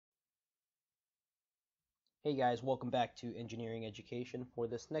Hey guys, welcome back to Engineering Education. For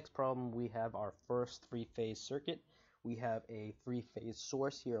this next problem, we have our first three-phase circuit. We have a three-phase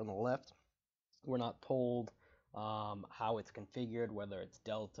source here on the left. We're not told how it's configured, whether it's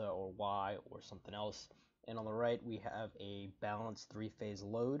delta or Y or something else. And on the right, we have a balanced three-phase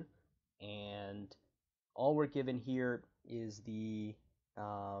load. And all we're given here is the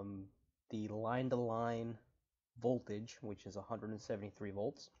line-to-line voltage, which is 173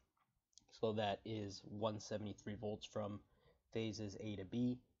 volts. So that is 173 volts from phases A to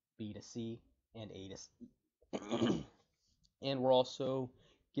B, B to C, and A to C. And we're also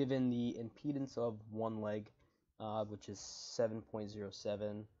given the impedance of one leg, which is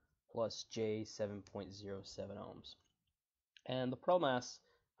 7.07 plus J 7.07 ohms. And the problem asks,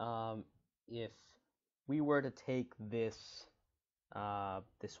 if we were to take this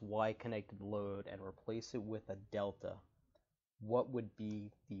Y-connected load and replace it with a delta, what would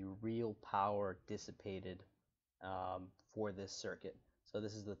be the real power dissipated for this circuit? So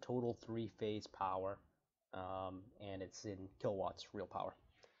this is the total three-phase power, and it's in kilowatts, real power.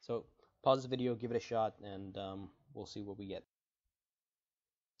 So pause the video, give it a shot, and we'll see what we get.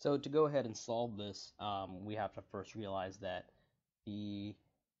 So to go ahead and solve this, we have to first realize that the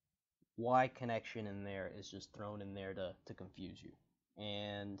Y connection in there is just thrown in there to confuse you.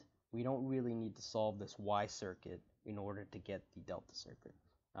 And we don't really need to solve this Y circuit in order to get the delta circuit.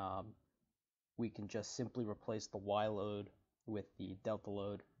 We can just simply replace the Y load with the delta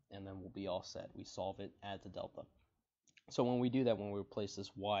load, and then we'll be all set. We solve it, add the delta. So when we do that, when we replace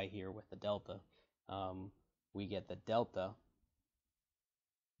this Y here with the delta, we get the delta,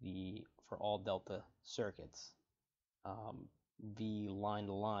 for all delta circuits, the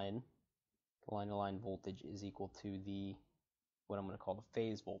line-to-line voltage is equal to what I'm going to call the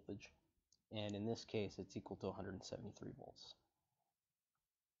phase voltage. And in this case, it's equal to 173 volts.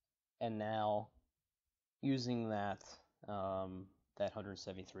 And now, using that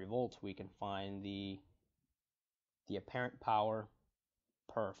 173 volts, we can find the apparent power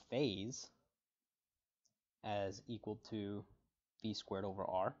per phase as equal to V squared over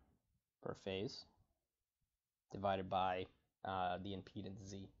R per phase divided by the impedance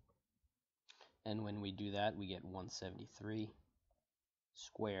Z. And when we do that, we get 173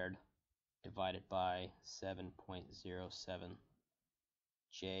 squared divided by 7.07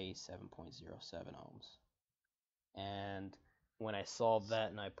 J 7.07 ohms. And when I solve that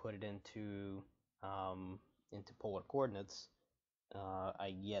and I put it into polar coordinates,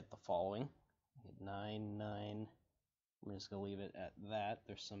 I get the following. I get 9. I'm just going to leave it at that.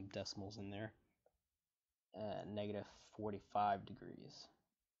 There's some decimals in there. Negative 45 degrees.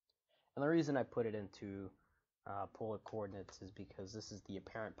 And the reason I put it into polar coordinates is because this is the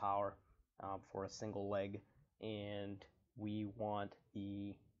apparent power for a single leg, and we want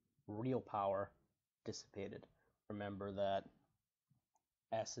the real power dissipated. Remember that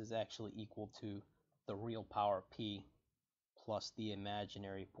S is actually equal to the real power P plus the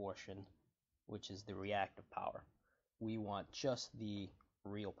imaginary portion, which is the reactive power. We want just the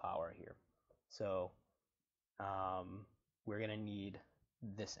real power here. So we're going to need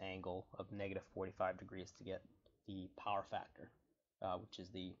this angle of negative 45 degrees to get the power factor, which is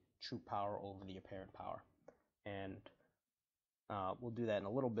the true power over the apparent power. And we'll do that in a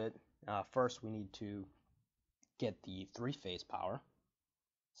little bit. First, we need to get the three-phase power.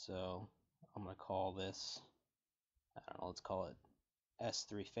 So I'm going to call this, I don't know, let's call it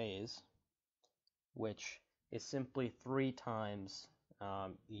S3 phase, which is simply 3 times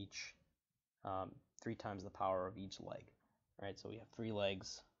three times the power of each leg. Right, so we have 3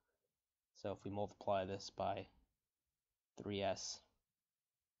 legs. So if we multiply this by 3s,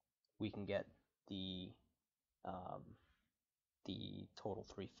 we can get the total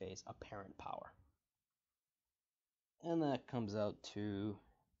three-phase apparent power. And that comes out to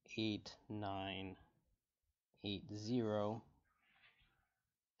 8980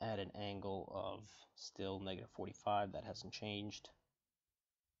 at an angle of still negative 45. That hasn't changed.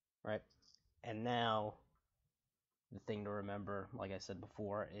 Right? And now the thing to remember, like I said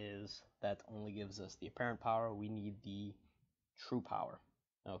before, is that only gives us the apparent power. We need the true power,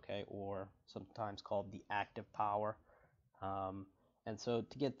 okay, or sometimes called the active power. And so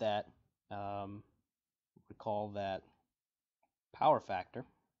to get that, recall that power factor,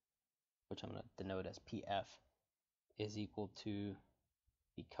 which I'm going to denote as PF, is equal to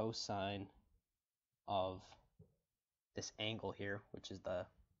the cosine of this angle here, which is the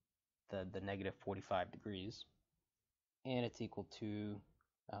negative 45 degrees, and it's equal to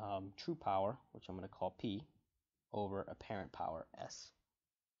true power, which I'm going to call P, over apparent power, S.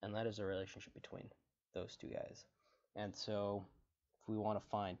 And that is a relationship between those two guys. And so if we want to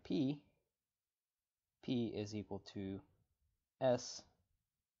find P, P is equal to S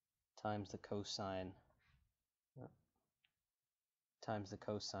times the cosine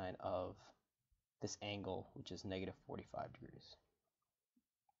of this angle, which is negative 45 degrees.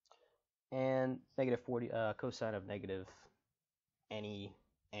 And negative 40 cosine of negative any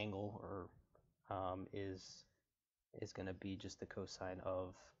angle or is going to be just the cosine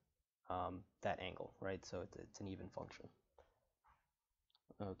of that angle, right? So it's an even function.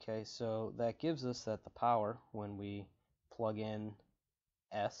 Okay, so that gives us that the power, when we plug in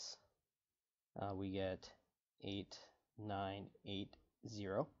S, we get 8980.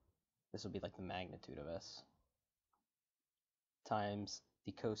 This will be like the magnitude of S, times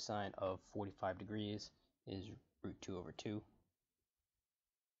the cosine of 45 degrees is root 2 over 2.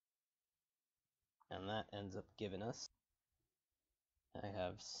 And that ends up giving us, I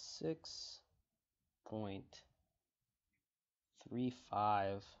have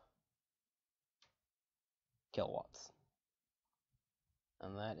 6.35 kilowatts.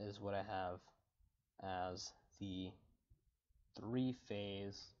 And that is what I have as the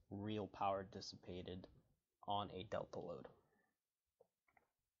 3-phase real power dissipated on a delta load.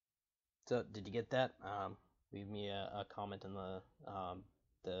 So did you get that? Leave me a comment in the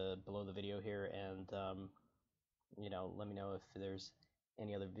below the video here, and let me know if there's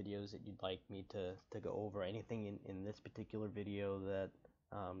any other videos that you'd like me to go over. Anything in this particular video that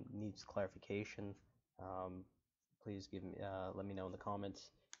needs clarification, please let me know in the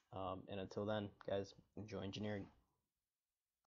comments. And until then, guys, enjoy engineering.